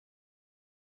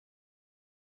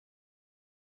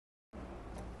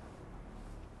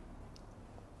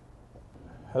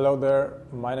Hello there,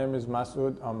 my name is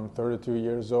Masoud. I'm 32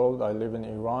 years old. I live in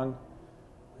Iran.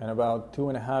 And about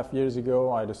 2.5 years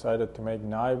ago, I decided to make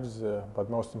knives, but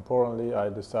most importantly, I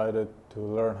decided to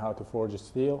learn how to forge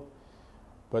steel.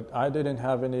 But I didn't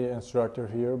have any instructor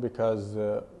here because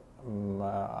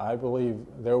I believe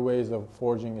their ways of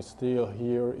forging steel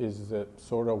here is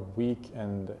sort of weak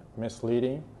and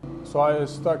misleading. So I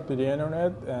stuck to the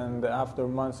internet, and after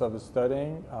months of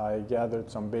studying, I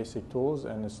gathered some basic tools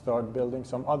and started building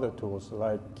some other tools,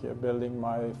 like building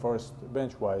my first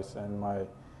bench vise and my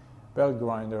belt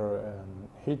grinder and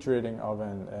heat treating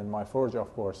oven and my forge,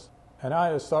 of course. And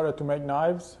I started to make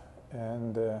knives,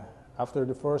 and after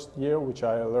the first year, which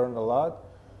I learned a lot,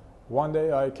 one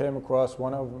day I came across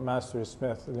one of Master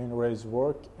Smith Lin Ray's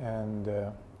work, and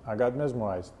I got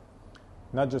mesmerized.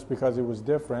 Not just because it was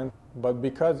different, but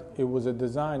because it was a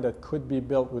design that could be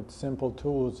built with simple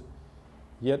tools,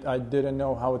 yet I didn't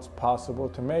know how it's possible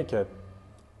to make it.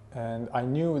 And I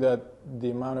knew that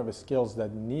the amount of skills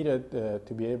that needed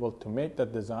to be able to make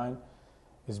that design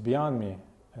is beyond me.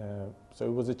 So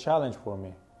it was a challenge for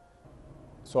me.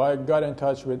 So I got in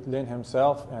touch with Lin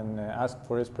himself and asked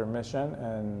for his permission,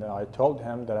 and I told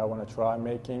him that I want to try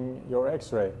making your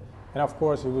X-Ray. And of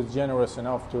course, he was generous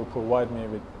enough to provide me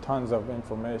with tons of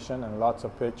information and lots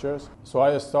of pictures. So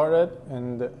I started,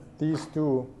 and these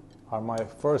two are my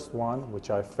first one, which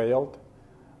I failed.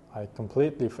 I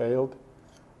completely failed,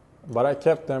 but I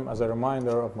kept them as a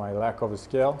reminder of my lack of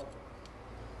skill.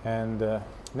 And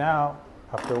now,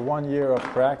 after 1 year of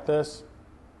practice,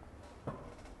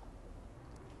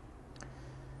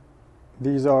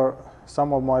 these are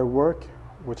some of my work,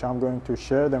 which I'm going to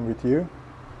share them with you.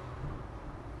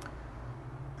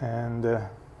 And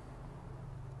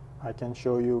I can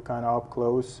show you kind of up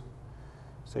close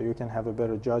so you can have a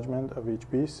better judgment of each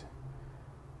piece.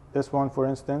 This one, for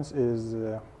instance, is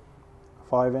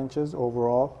 5 inches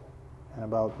overall and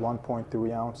about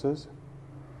 1.3 ounces.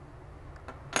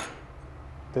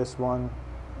 This one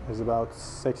is about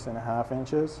 6.5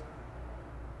 inches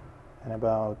and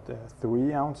about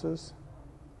 3 ounces.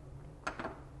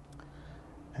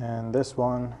 And this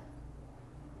one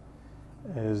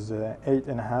is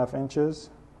 8.5 inches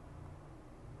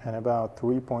and about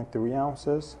 3.3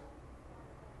 ounces.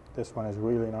 This one is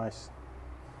really nice.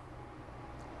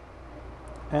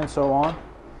 And so on.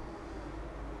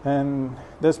 And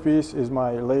this piece is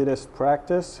my latest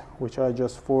practice, which I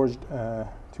just forged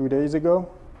 2 days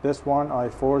ago. This one I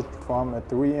forged from a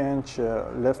 3-inch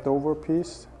leftover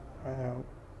piece.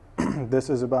 This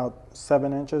is about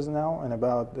 7 inches now and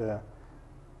about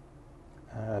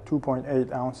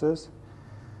 2.8 ounces.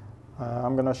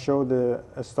 I'm going to show the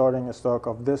starting stock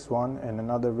of this one in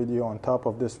another video on top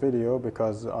of this video,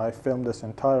 because I filmed this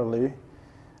entirely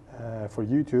for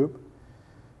YouTube.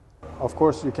 Of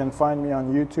course, you can find me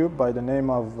on YouTube by the name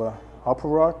of Upper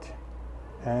Rock,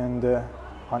 and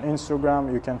on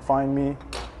Instagram you can find me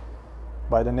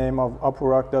by the name of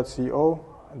upperrock.co.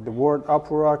 The word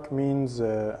Upper Rock means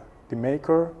the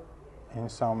maker in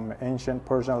some ancient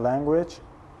Persian language.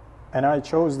 And I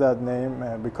chose that name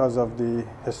because of the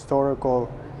historical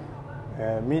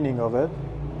meaning of it.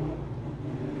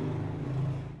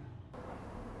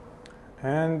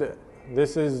 And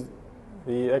this is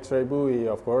the X-ray buoy,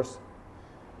 of course.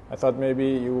 I thought maybe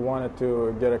you wanted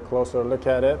to get a closer look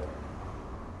at it,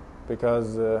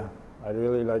 because I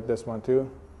really like this one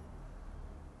too.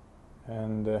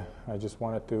 And I just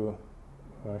wanted to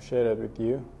share it with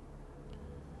you.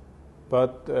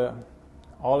 But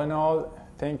all in all,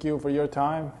 thank you for your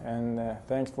time, and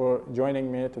thanks for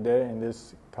joining me today in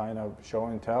this kind of show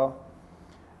and tell.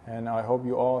 And I hope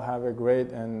you all have a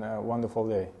great and wonderful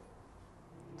day.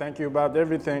 Thank you about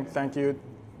everything. Thank you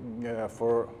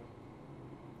for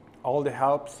all the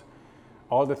helps,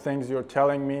 all the things you're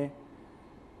telling me,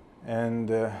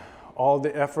 and all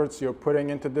the efforts you're putting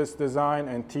into this design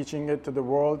and teaching it to the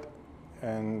world.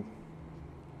 And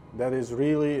that is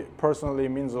really, personally,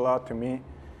 means a lot to me.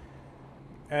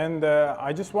 And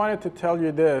I just wanted to tell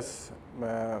you this.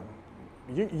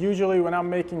 Usually when I'm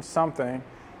making something,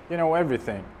 you know,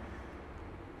 everything,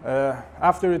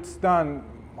 after it's done,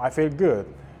 I feel good.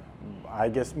 I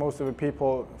guess most of the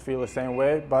people feel the same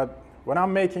way. But when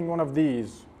I'm making one of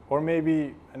these, or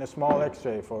maybe in a small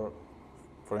X-ray, for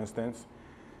instance,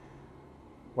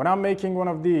 when I'm making one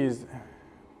of these,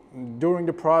 during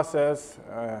the process,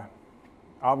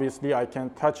 obviously I can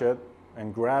touch it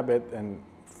and grab it and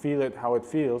feel it how it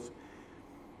feels,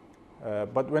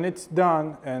 but when it's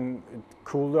done and it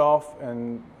cooled off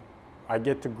and I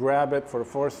get to grab it for the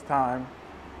first time,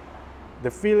 the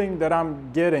feeling that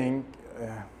I'm getting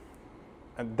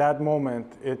at that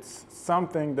moment, it's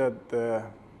something that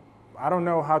I don't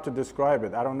know how to describe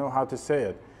it. I don't know how to say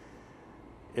it.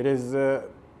 It is,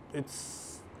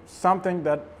 it's something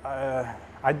that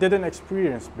I didn't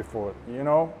experience before. You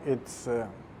know, it's, you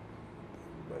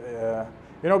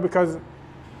know, because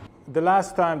the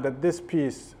last time that this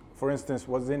piece, for instance,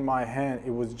 was in my hand,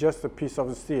 it was just a piece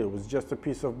of steel. It was just a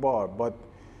piece of bar. But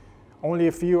only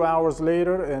a few hours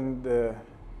later, and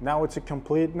now it's a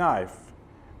complete knife,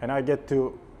 and I get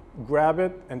to grab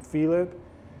it and feel it,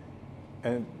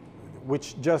 and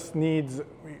which just needs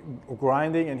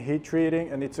grinding and heat treating,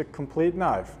 and it's a complete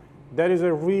knife. That is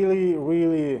a really,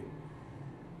 really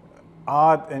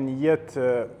odd and yet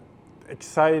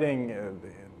exciting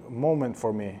moment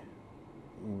for me,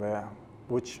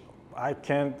 which I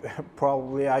can't,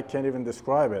 probably I can't even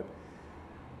describe it.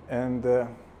 And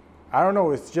I don't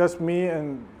know, it's just me,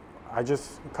 and I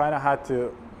just kind of had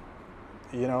to,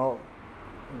 you know,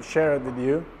 share it with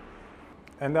you.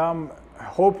 And I'm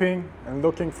hoping and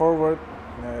looking forward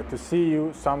to see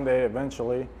you someday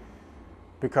eventually,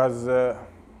 because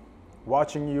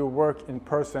watching you work in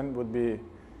person would be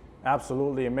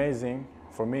absolutely amazing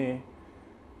for me,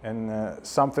 and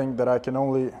something that I can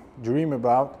only dream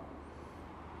about.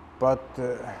 But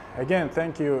again,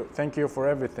 thank you for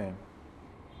everything.